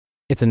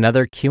It's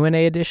another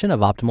Q&A edition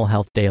of Optimal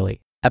Health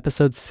Daily,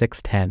 episode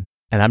 610,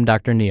 and I'm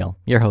Dr. Neil,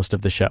 your host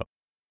of the show.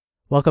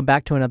 Welcome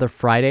back to another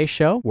Friday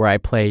show where I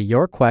play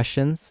your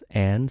questions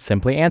and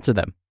simply answer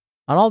them.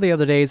 On all the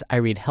other days, I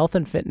read health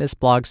and fitness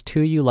blogs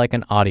to you like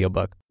an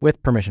audiobook,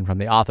 with permission from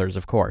the authors,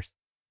 of course.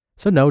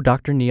 So no,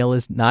 Dr. Neil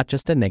is not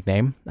just a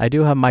nickname. I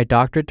do have my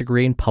doctorate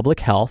degree in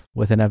public health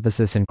with an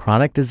emphasis in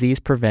chronic disease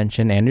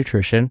prevention and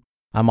nutrition.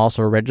 I'm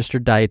also a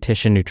registered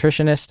dietitian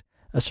nutritionist,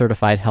 a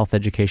certified health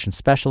education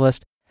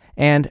specialist,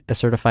 and a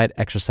certified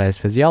exercise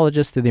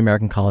physiologist through the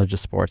American College of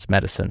Sports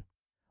Medicine.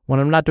 When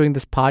I'm not doing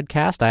this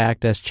podcast, I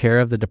act as chair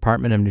of the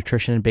Department of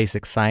Nutrition and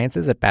Basic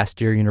Sciences at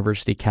Bastyr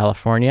University,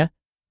 California,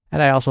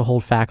 and I also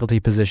hold faculty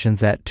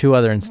positions at 2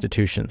 other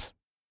institutions.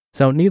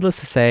 So needless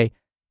to say,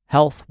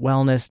 health,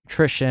 wellness,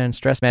 nutrition,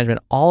 stress management,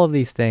 all of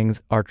these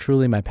things are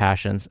truly my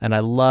passions, and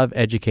I love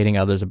educating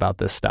others about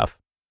this stuff.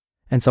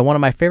 And so one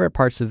of my favorite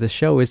parts of this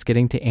show is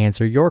getting to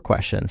answer your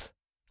questions.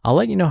 I'll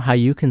let you know how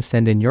you can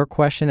send in your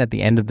question at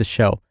the end of the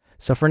show.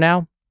 So for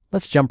now,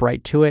 let's jump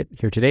right to it,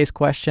 hear today's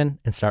question,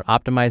 and start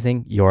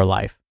optimizing your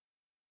life.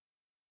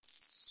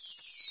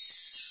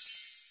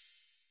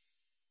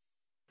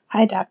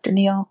 Hi, Dr.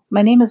 Neil.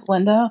 My name is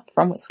Linda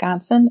from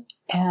Wisconsin,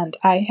 and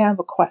I have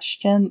a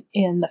question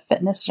in the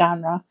fitness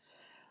genre.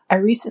 I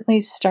recently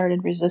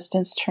started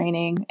resistance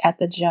training at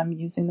the gym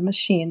using the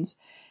machines,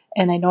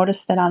 and I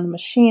noticed that on the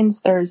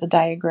machines there's a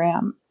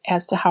diagram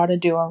as to how to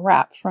do a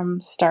rep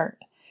from start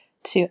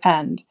to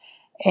end.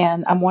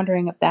 And I'm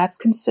wondering if that's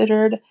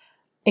considered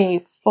a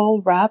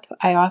full rep.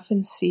 I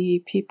often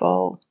see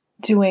people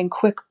doing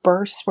quick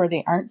bursts where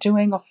they aren't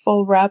doing a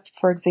full rep.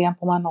 For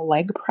example, on a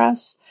leg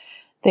press,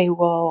 they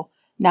will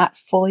not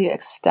fully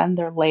extend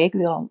their leg.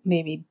 They'll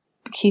maybe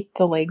keep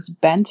the legs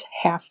bent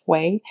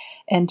halfway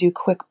and do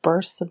quick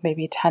bursts of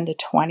maybe 10 to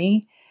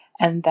 20,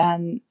 and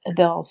then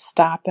they'll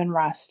stop and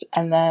rest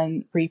and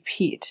then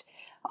repeat.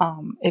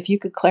 If you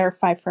could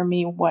clarify for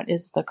me what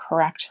is the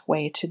correct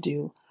way to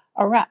do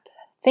a rep.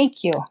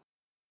 Thank you.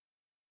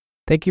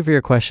 Thank you for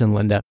your question,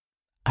 Linda.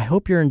 I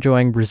hope you're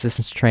enjoying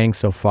resistance training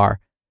so far.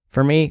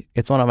 For me,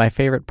 it's one of my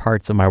favorite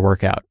parts of my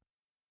workout.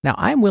 Now,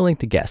 I'm willing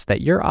to guess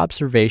that your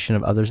observation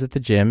of others at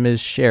the gym is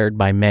shared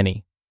by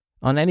many.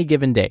 On any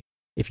given day,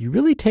 if you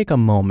really take a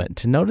moment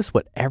to notice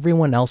what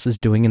everyone else is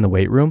doing in the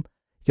weight room,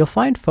 you'll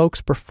find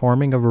folks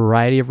performing a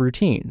variety of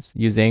routines,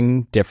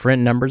 using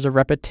different numbers of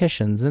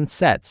repetitions and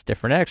sets,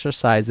 different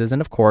exercises,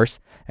 and of course,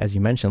 as you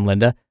mentioned,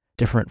 Linda,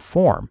 different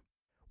form.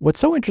 What's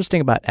so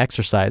interesting about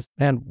exercise,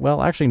 and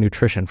well, actually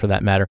nutrition for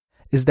that matter,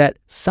 is that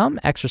some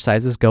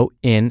exercises go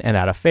in and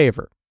out of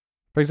favor.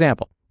 For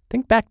example,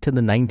 think back to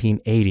the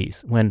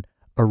 1980s when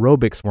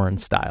aerobics were in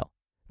style.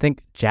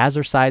 Think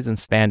jazzercise and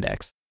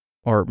spandex.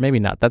 Or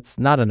maybe not, that's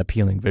not an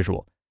appealing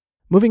visual.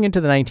 Moving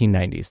into the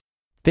 1990s,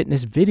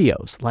 fitness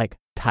videos like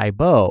Tae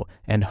Bo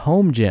and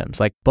home gyms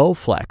like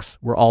Bowflex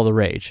were all the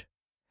rage.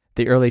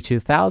 The early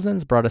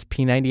 2000s brought us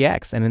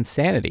P90X and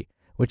Insanity,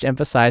 which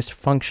emphasized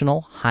functional,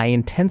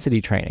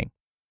 high-intensity training.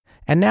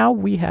 And now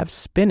we have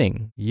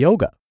spinning,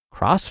 yoga,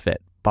 CrossFit,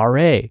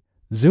 barre,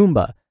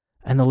 Zumba,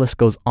 and the list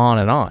goes on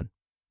and on.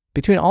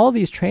 Between all of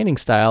these training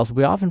styles,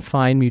 we often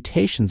find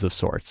mutations of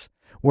sorts,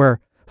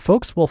 where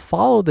folks will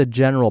follow the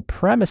general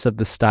premise of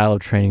the style of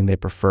training they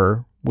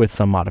prefer with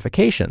some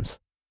modifications.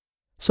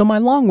 So my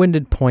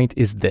long-winded point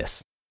is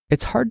this.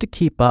 It's hard to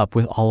keep up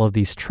with all of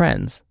these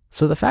trends,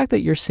 so the fact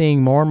that you're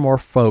seeing more and more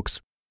folks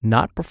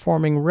not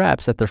performing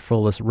reps at their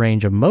fullest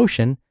range of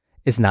motion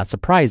is not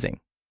surprising.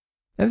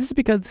 And this is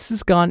because this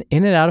has gone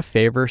in and out of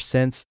favor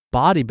since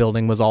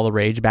bodybuilding was all the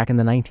rage back in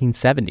the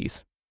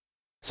 1970s.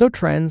 So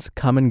trends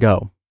come and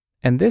go,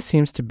 and this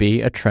seems to be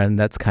a trend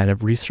that's kind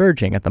of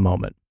resurging at the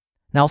moment.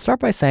 Now I'll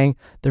start by saying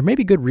there may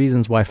be good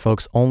reasons why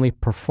folks only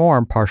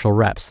perform partial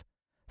reps.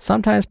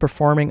 Sometimes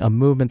performing a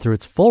movement through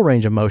its full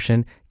range of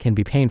motion can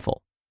be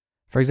painful.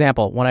 For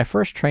example, when I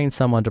first trained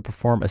someone to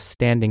perform a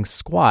standing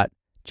squat,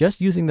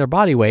 just using their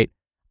body weight,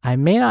 I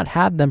may not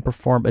have them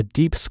perform a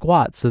deep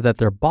squat so that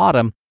their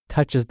bottom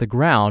touches the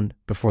ground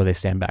before they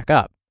stand back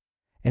up.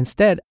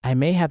 Instead, I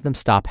may have them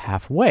stop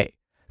halfway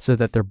so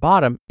that their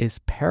bottom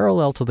is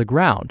parallel to the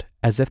ground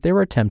as if they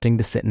were attempting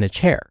to sit in a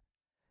chair.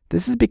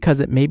 This is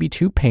because it may be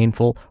too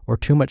painful or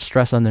too much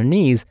stress on their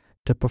knees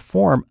to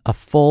perform a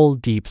full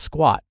deep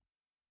squat.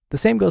 The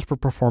same goes for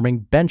performing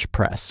bench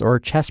press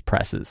or chest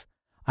presses.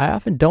 I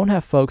often don't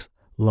have folks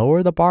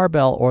lower the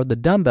barbell or the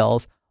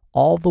dumbbells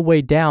all the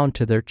way down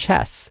to their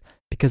chests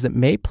because it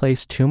may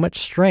place too much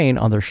strain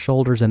on their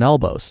shoulders and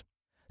elbows.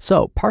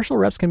 So partial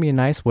reps can be a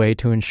nice way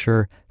to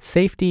ensure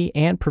safety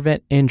and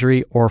prevent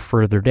injury or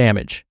further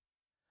damage.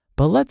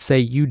 But let's say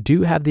you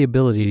do have the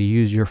ability to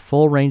use your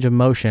full range of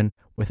motion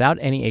without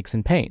any aches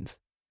and pains.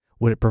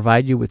 Would it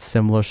provide you with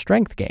similar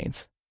strength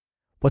gains?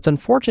 What's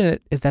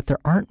unfortunate is that there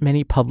aren't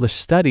many published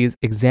studies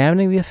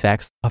examining the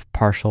effects of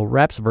partial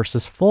reps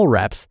versus full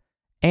reps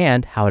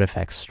and how it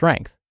affects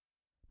strength.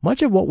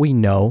 Much of what we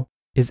know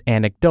is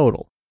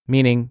anecdotal,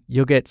 meaning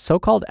you'll get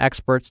so-called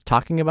experts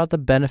talking about the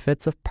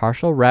benefits of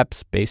partial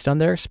reps based on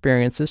their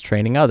experiences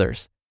training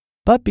others.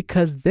 But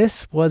because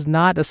this was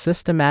not a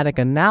systematic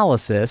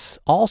analysis,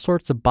 all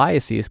sorts of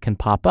biases can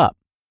pop up.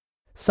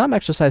 Some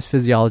exercise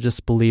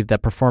physiologists believe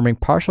that performing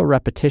partial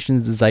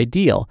repetitions is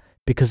ideal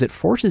because it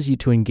forces you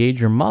to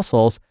engage your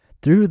muscles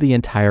through the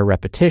entire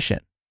repetition.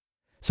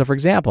 So for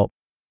example,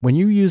 when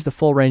you use the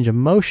full range of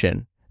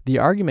motion, the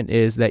argument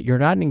is that you're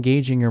not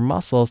engaging your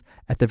muscles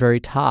at the very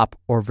top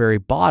or very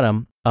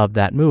bottom of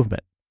that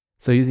movement.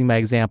 So using my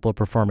example of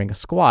performing a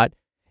squat,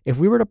 if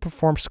we were to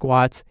perform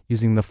squats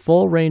using the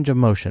full range of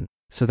motion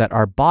so that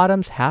our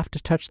bottoms have to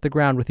touch the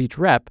ground with each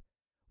rep,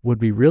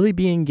 would we really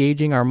be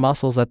engaging our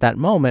muscles at that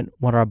moment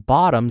when our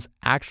bottoms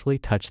actually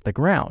touch the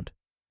ground?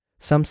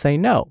 Some say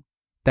no,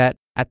 that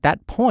at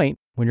that point,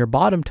 when your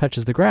bottom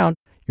touches the ground,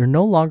 you're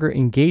no longer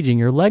engaging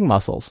your leg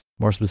muscles,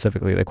 more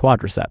specifically the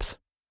quadriceps.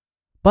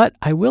 But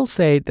I will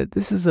say that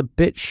this is a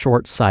bit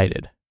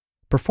short-sighted.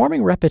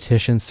 Performing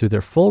repetitions through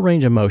their full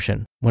range of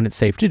motion, when it's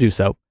safe to do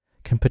so,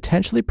 can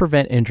potentially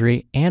prevent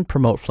injury and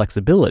promote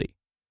flexibility.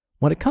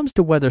 When it comes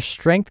to whether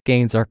strength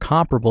gains are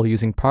comparable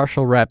using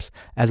partial reps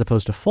as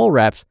opposed to full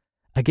reps,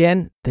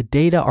 again, the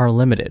data are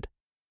limited.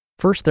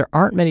 First, there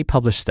aren't many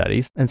published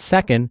studies, and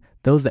second,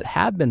 those that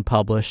have been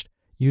published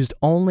used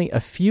only a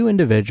few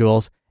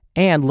individuals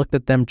and looked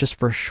at them just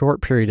for a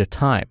short period of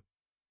time.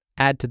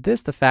 Add to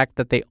this the fact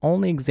that they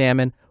only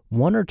examine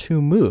one or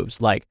two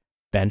moves, like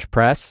bench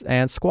press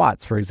and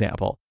squats, for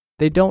example.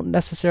 They don't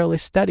necessarily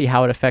study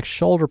how it affects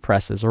shoulder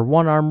presses or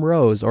one-arm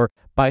rows or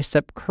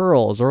bicep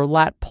curls or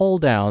lat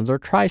pull-downs or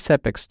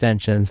tricep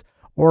extensions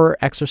or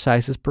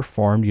exercises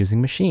performed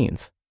using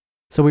machines.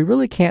 So we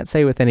really can't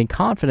say with any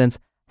confidence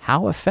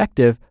how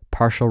effective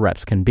partial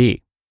reps can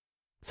be.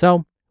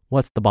 So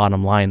what's the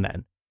bottom line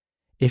then?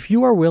 If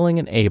you are willing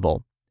and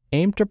able,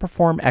 aim to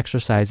perform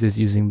exercises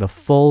using the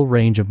full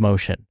range of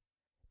motion.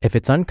 If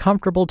it's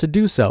uncomfortable to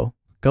do so,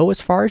 go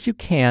as far as you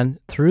can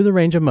through the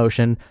range of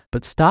motion,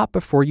 but stop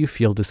before you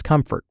feel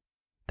discomfort.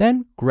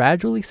 Then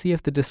gradually see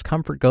if the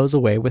discomfort goes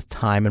away with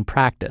time and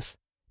practice.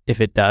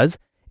 If it does,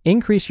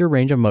 increase your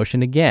range of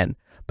motion again,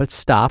 but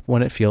stop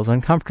when it feels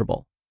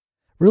uncomfortable.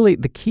 Really,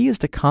 the key is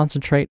to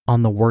concentrate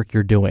on the work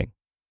you're doing.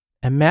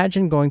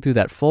 Imagine going through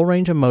that full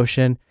range of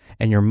motion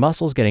and your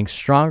muscles getting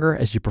stronger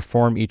as you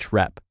perform each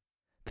rep.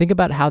 Think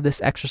about how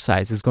this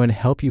exercise is going to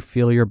help you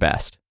feel your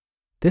best.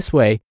 This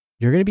way,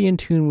 you're going to be in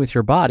tune with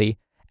your body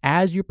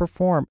as you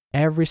perform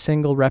every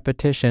single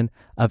repetition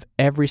of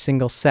every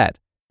single set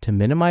to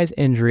minimize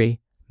injury,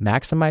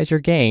 maximize your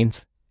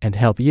gains, and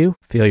help you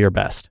feel your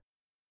best.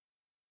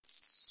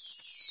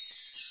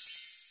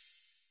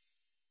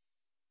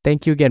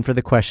 Thank you again for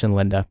the question,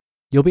 Linda.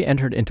 You'll be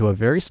entered into a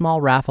very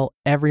small raffle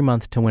every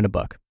month to win a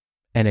book.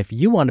 And if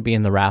you want to be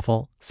in the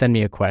raffle, send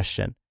me a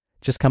question.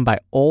 Just come by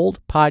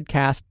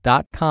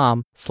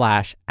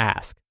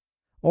oldpodcast.com/ask.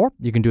 Or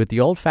you can do it the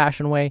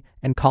old-fashioned way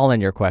and call in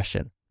your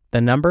question.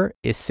 The number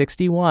is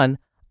 61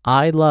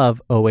 I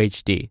love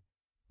OHD.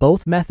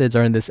 Both methods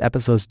are in this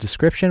episode's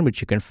description,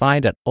 which you can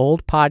find at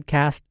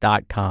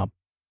oldpodcast.com.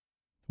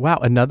 Wow,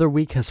 another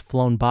week has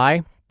flown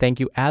by. Thank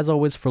you, as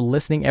always, for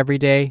listening every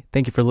day.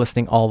 Thank you for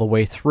listening all the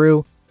way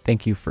through.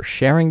 Thank you for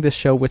sharing this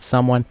show with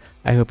someone.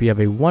 I hope you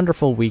have a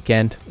wonderful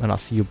weekend, and I'll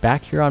see you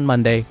back here on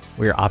Monday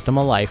where your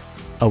optimal life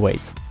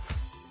awaits.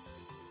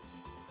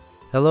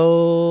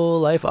 Hello,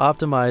 Life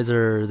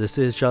Optimizer. This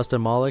is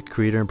Justin Malik,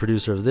 creator and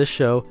producer of this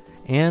show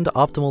and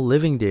Optimal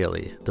Living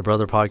Daily, the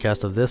brother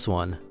podcast of this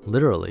one.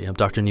 Literally, I'm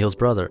Dr. Neil's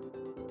brother.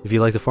 If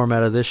you like the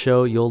format of this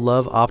show, you'll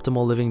love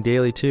Optimal Living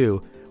Daily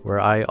too, where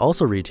I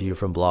also read to you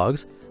from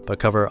blogs, but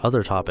cover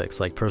other topics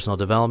like personal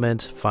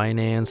development,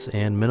 finance,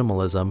 and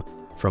minimalism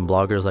from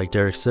bloggers like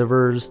Derek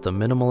Sivers, The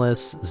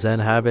Minimalists, Zen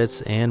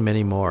Habits, and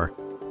many more.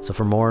 So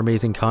for more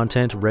amazing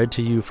content read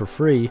to you for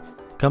free,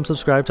 come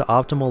subscribe to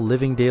Optimal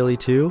Living Daily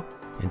too,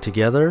 and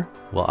together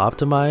we'll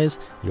optimize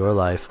your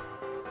life.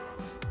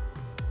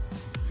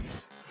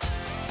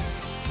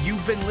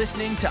 You've been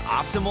listening to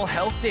Optimal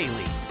Health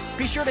Daily.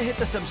 Be sure to hit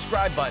the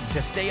subscribe button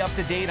to stay up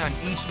to date on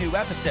each new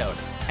episode,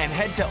 and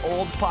head to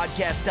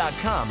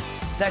oldpodcast.com.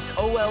 That's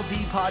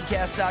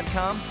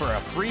oldpodcast.com for a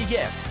free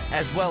gift,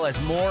 as well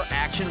as more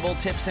actionable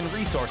tips and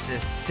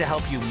resources to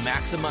help you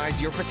maximize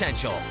your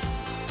potential.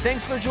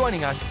 Thanks for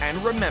joining us, and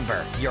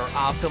remember, your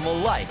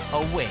optimal life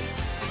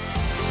awaits.